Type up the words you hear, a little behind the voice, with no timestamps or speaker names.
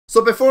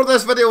So before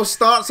this video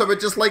starts, I would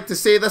just like to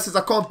say this is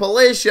a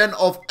compilation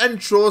of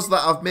intros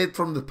that I've made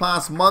from the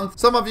past month.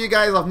 Some of you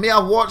guys may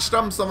have watched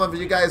them, some of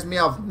you guys may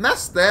have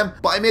missed them,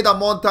 but I made a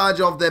montage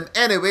of them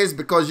anyways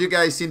because you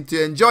guys seem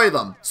to enjoy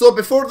them. So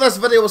before this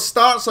video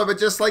starts, I would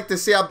just like to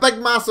say a big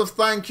massive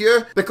thank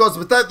you, because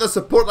without the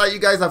support that you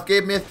guys have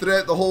gave me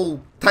throughout the whole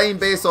time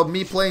base of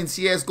me playing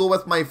CSGO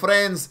with my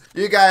friends,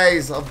 you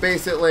guys have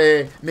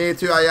basically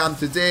made who I am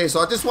today. So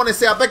I just want to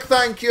say a big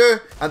thank you,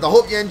 and I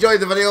hope you enjoy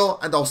the video,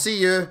 and I'll see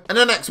you in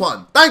the next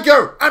one. Thank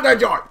you, and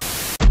enjoy!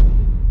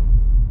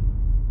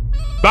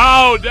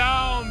 Bow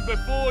down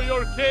before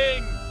your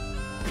king!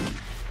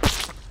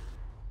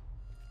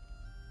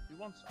 You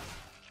want some?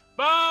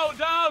 Bow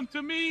down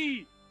to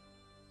me!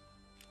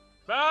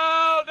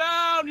 Bow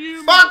down,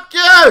 you— Fuck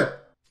you!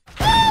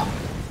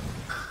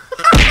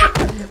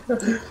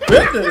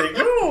 Where did he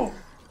go?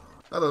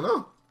 I don't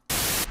know.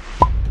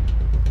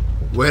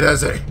 Where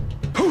is he?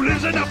 Who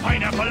lives in a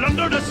pineapple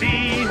under the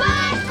sea?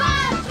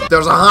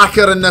 There's a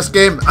hacker in this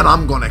game, and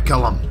I'm gonna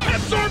kill him.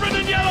 Absorbent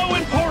and yellow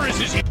and porous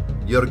is he?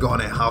 You're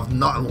gonna have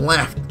nothing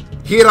left.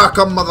 Here I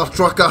come, mother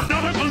trucker.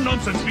 Nautical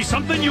nonsense be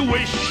something you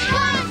wish.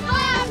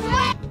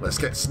 Let's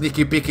get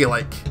sneaky beaky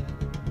like.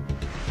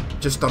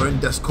 Just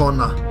around this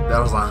corner,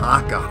 there's a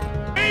hacker.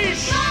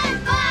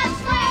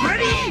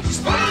 Ready?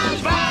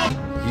 SpongeBob!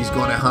 He's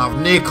gonna have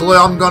no clue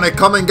I'm gonna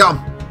come and get him.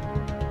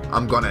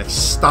 I'm gonna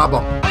stab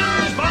him.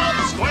 SpongeBob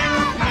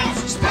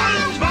SquarePants!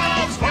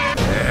 SpongeBob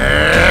SquarePants!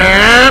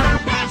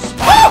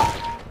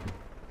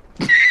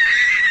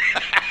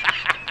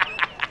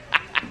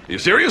 You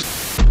serious?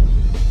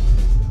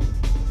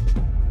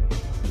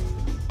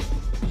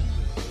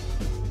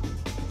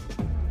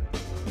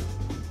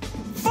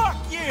 Fuck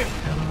you!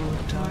 Hello,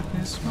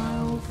 darkness, my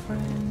old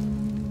friend.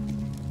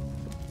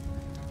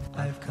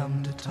 I've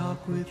come to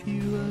talk with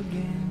you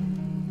again.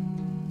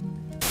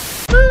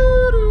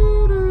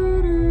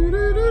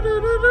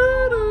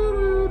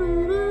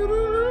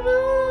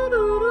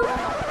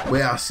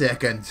 Wait a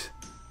second.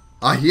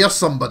 I hear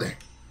somebody.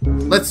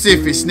 Let's see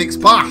if he sneaks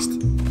past.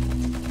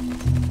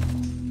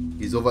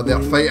 He's over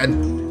there fighting.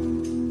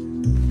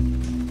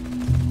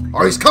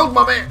 Oh, he's killed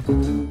my mate.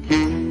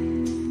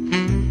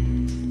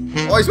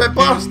 Oh, he's went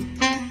past.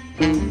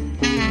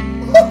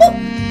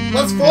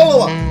 Let's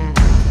follow him.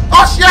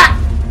 Oh, shit!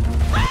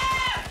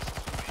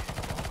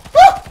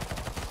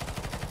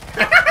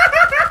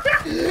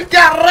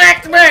 Get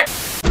wrecked, mate!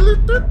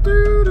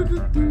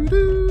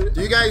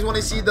 Do you guys want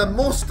to see the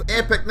most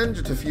epic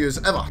ninja defuse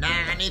ever?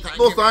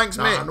 No thanks,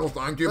 mate. No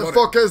thank you, buddy. The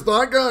fuck is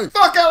that guy?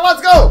 Fuck it,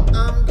 let's go!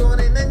 I'm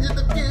gonna ninja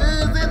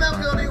defuse and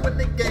I'm gonna win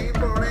the game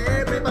for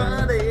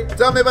everybody.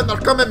 Tell me when they're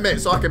coming, mate,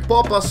 so I can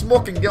pop a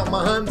smoke and get on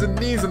my hands and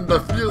knees and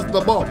defuse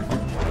the bomb.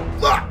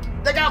 Look!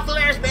 They got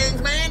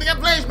flashbangs, man! They got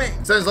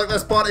flashbangs! Sounds like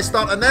this party's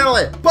starting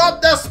early.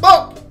 Pop the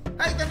smoke!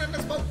 I get in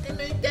the smoke and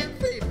they can't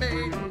feed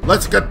me.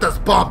 Let's get this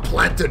bomb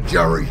planted,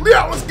 Jerry.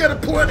 Yeah, let's get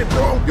it planted,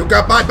 bro. You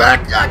got my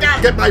back? Yeah, I got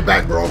it. Get my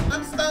back, bro.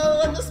 I'm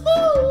still in the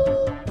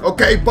smoke.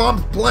 Okay,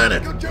 bomb's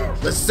planted.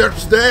 Let's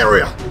search the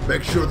area.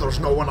 Make sure there's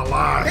no one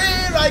alive.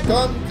 Here I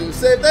come to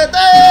save the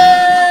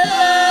day.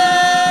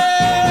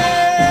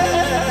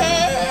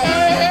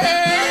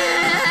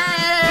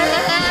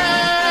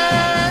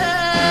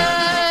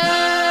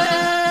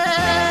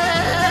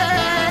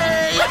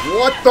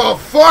 What the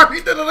fuck?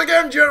 He did it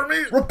again,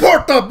 Jeremy!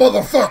 Report that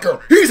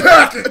motherfucker! He's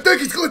hacking! I think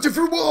he's glitching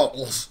through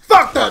walls!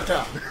 Fuck that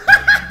guy!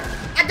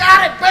 I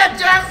got it,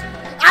 bitches!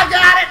 I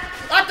got it!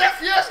 I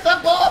defused the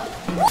bomb!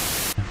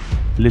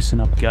 Listen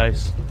up,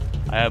 guys.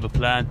 I have a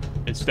plan.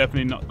 It's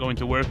definitely not going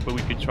to work, but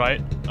we could try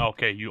it.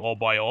 Okay, you all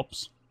buy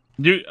ops.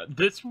 Dude,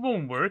 this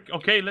won't work.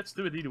 Okay, let's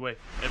do it either way.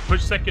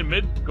 Push second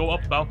mid, go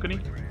up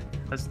balcony.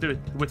 Let's do it.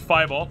 With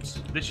 5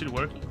 ops. This should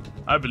work.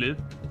 I believe.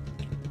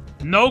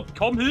 No,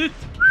 come hit!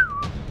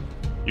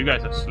 You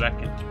guys are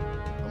slacking.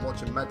 I'm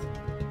watching mid.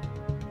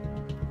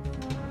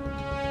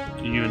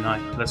 You and I.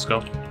 Let's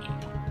go.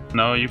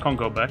 No, you can't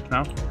go back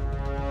now.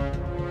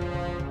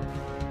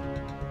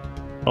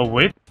 Oh,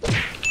 wait.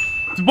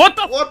 What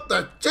the? What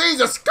the?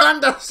 Jesus,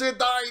 Candace, he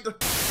died!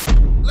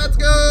 Let's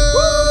go!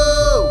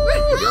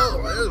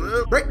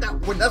 Woo! Break that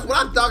one, that's what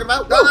I'm talking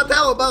about! Don't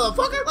tell him,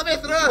 motherfucker! Let me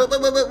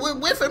through!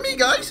 Wait for me,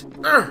 guys!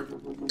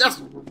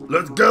 Yes!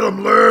 Let's get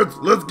him, lads!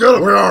 Let's get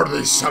him! Where are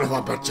these son of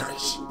a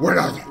bitches? Where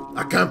are they?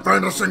 I can't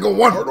find a single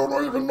one! I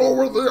don't even know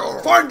where they are!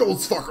 Find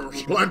those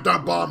fuckers! Plant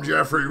that bomb,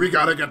 Jeffrey! We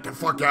gotta get the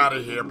fuck out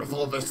of here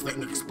before this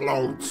thing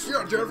explodes!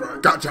 Yeah, Jeffrey!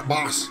 Gotcha,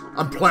 boss!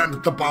 I'm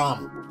planting the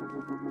bomb!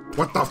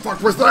 What the fuck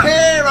was that?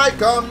 Here I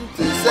come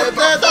to save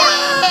the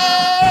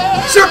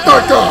day! Shoot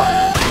that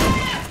guy!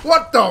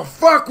 What the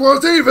fuck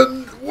was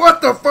even... What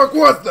the fuck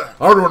was that?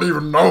 I don't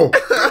even know.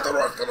 Get the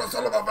rest of the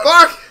son of a bitch!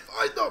 Fuck!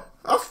 Find them!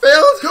 I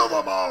failed! Kill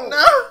them all!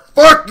 No!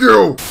 Fuck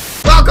you!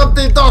 Welcome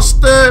to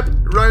Dust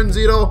Round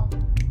 0.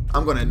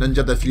 I'm gonna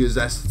ninja defuse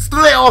this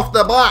straight off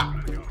the bat!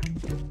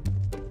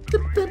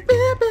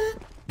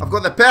 I've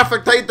got the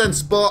perfect hiding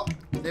spot.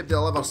 Nobody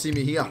will ever see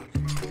me here.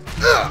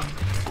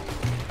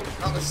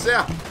 That was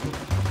there.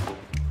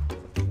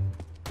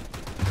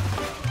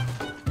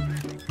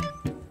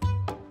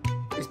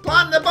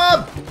 Plant the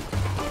bomb!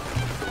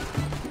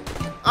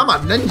 I'm a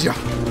ninja.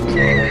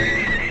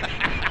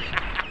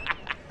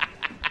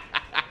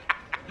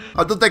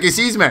 I don't think he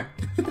sees me.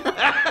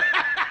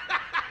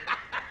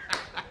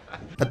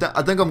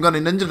 I think I'm gonna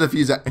ninja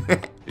defuse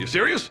it. You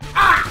serious?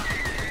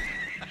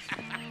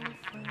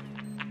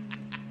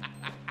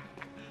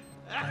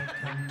 I've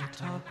come to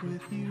talk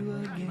with you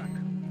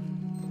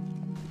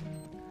again,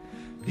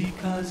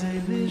 because a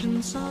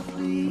vision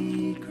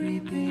softly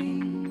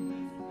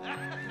creeping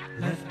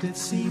left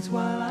its seeds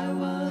while I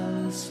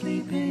was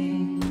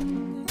sleeping.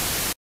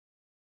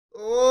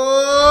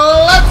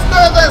 Oh, let's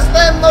do this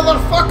then,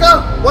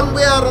 motherfucker! One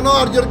way or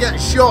another, you're getting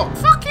shot.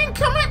 Fucking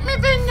come at me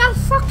then, you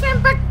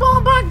fucking big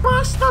ball bag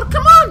bastard!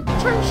 Come on!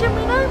 Try and shoot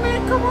me now,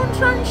 mate! Come on,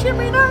 try and shoot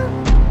me now!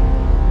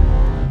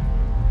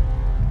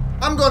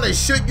 I'm gonna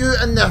shoot you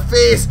in the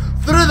face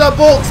through the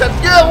box if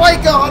you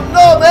like it or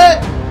no,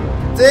 mate!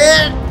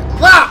 Take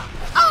that!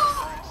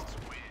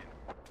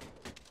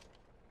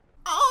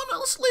 I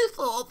honestly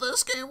thought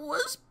this game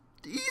was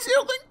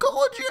easier than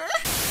Call of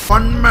Duty.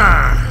 One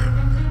man,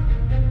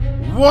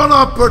 one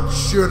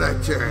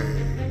opportunity,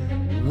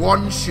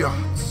 one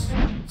shot.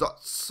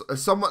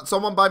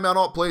 Someone buy me an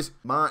up, please.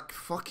 Mac,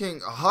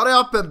 fucking hurry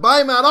up and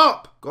buy me an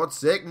up! God's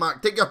sake,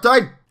 Mac, take your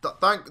time.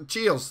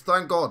 Cheers,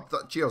 thank God.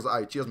 Cheers,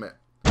 aye, cheers, mate.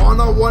 On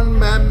a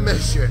one-man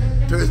mission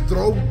to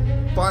throw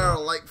fire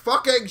like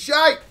fucking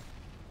shite.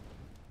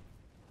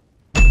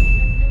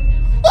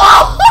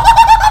 Oh!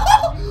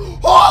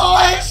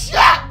 Holy shit!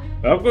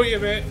 I've got you,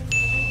 mate.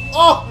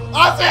 Oh,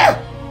 Ozzy!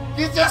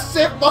 You just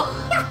saved my...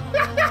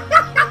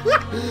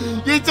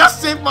 You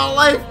just saved my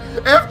life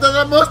after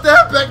the most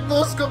epic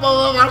no-scope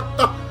I've ever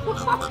done.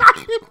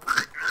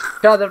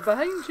 Yeah, they're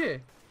behind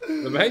you.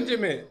 They're behind you,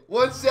 mate.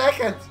 1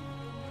 second.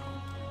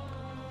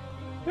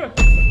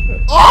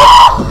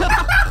 Oh!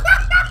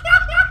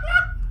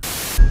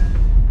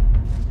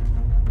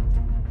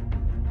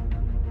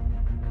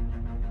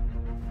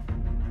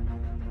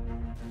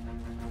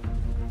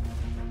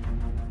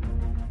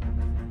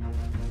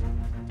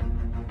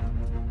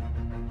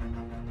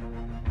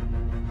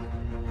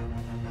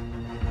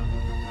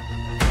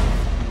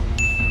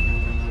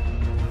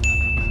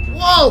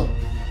 Whoa!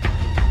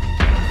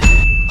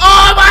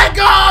 Oh my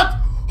God!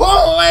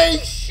 Holy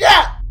shit!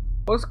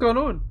 What's going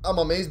on? I'm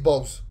amazed,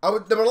 balls. They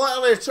were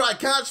literally trying to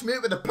catch me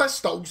with the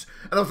pistols,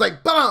 and I was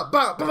like, bam,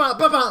 bam, bam,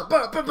 bam, bam,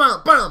 bam, bam,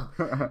 bam,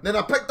 bam. Then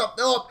I picked up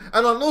the op,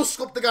 and I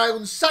no-scoped the guy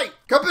on sight.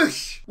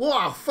 Kaboosh!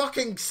 What a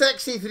fucking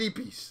sexy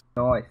three-piece.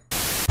 Nice.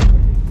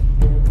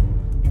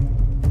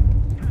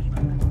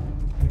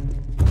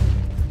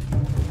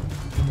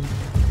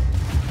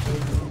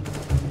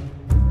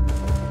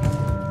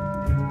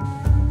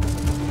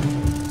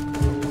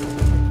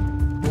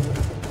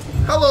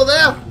 Hello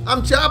there,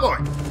 I'm ChaBoy,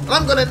 and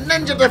I'm gonna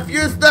ninja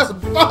defuse this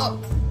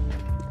bomb.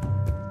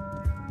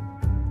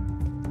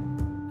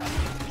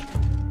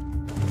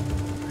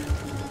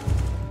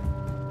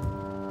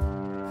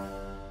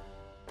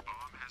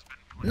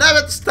 Now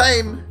it's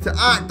time to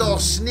act all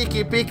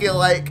sneaky peeky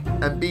like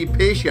and be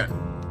patient.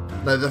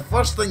 Now the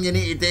first thing you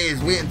need to do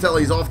is wait until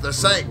he's off the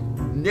site.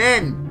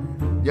 Then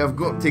you've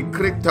got to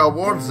creep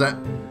towards it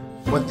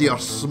with your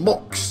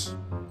smokes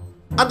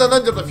and a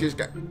ninja defuse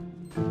guy.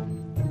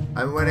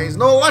 And when he's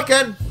not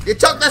looking, you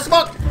chuck the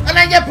smoke and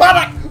then you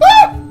panic.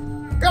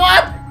 Go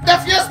on,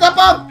 defuse the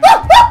bomb.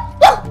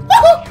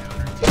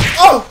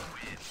 Oh,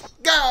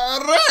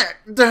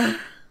 correct.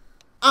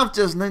 I've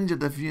just ninja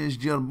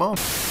defused your bomb.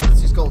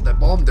 This is called the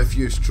bomb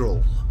defuse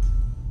troll.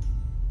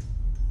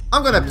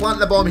 I'm gonna plant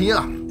the bomb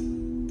here.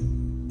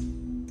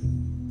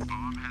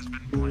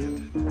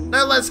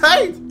 Now let's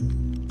hide.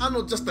 I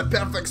know just the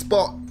perfect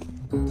spot.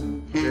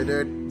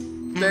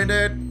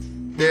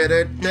 There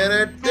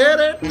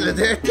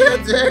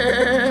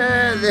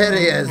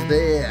he is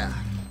there.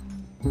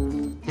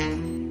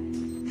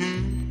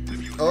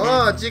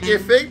 Oh, cheeky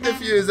fake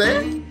defuse,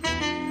 eh?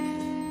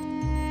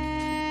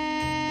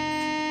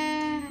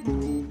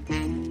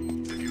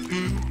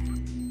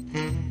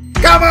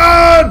 Come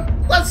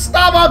on! Let's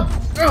stop him!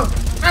 No!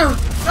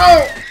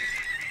 No!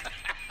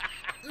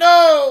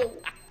 No!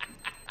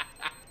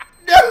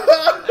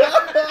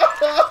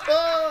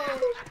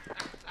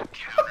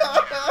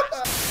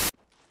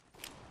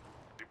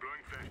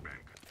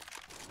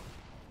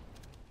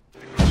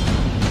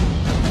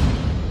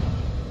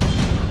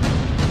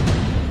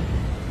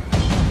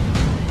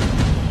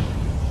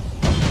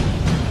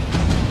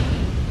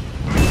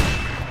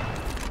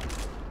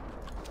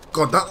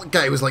 God, that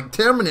guy was like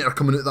Terminator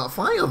coming out of that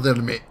fire there,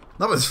 mate.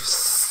 That was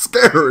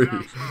scary.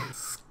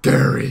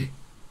 Scary.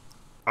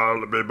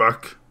 I'll be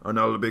back, and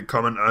I'll be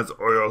coming as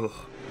oil.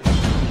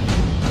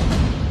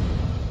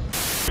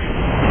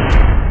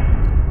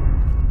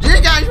 Do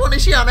you guys want to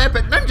see an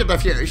epic ninja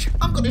defuse?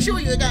 I'm going to show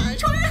you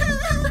guys.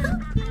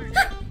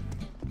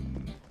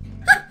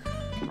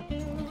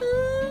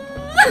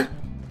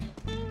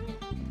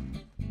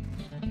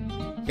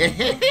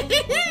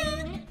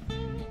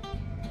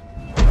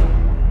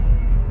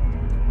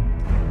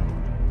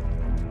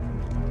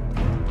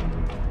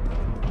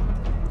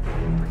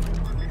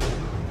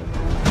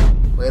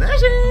 Where is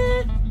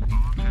easy.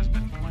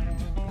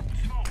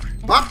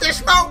 Pop this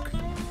smoke!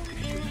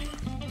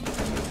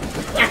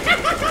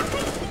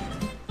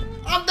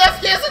 I'm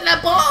defusing the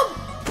bomb!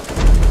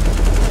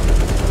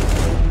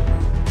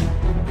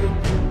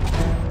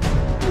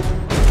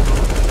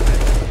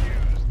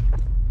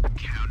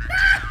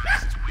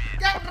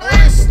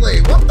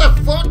 Honestly, what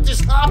the fuck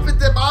just happened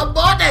to my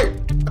body?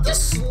 I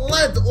just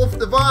slid off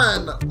the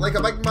van like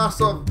a big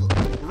massive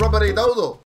rubbery dildo.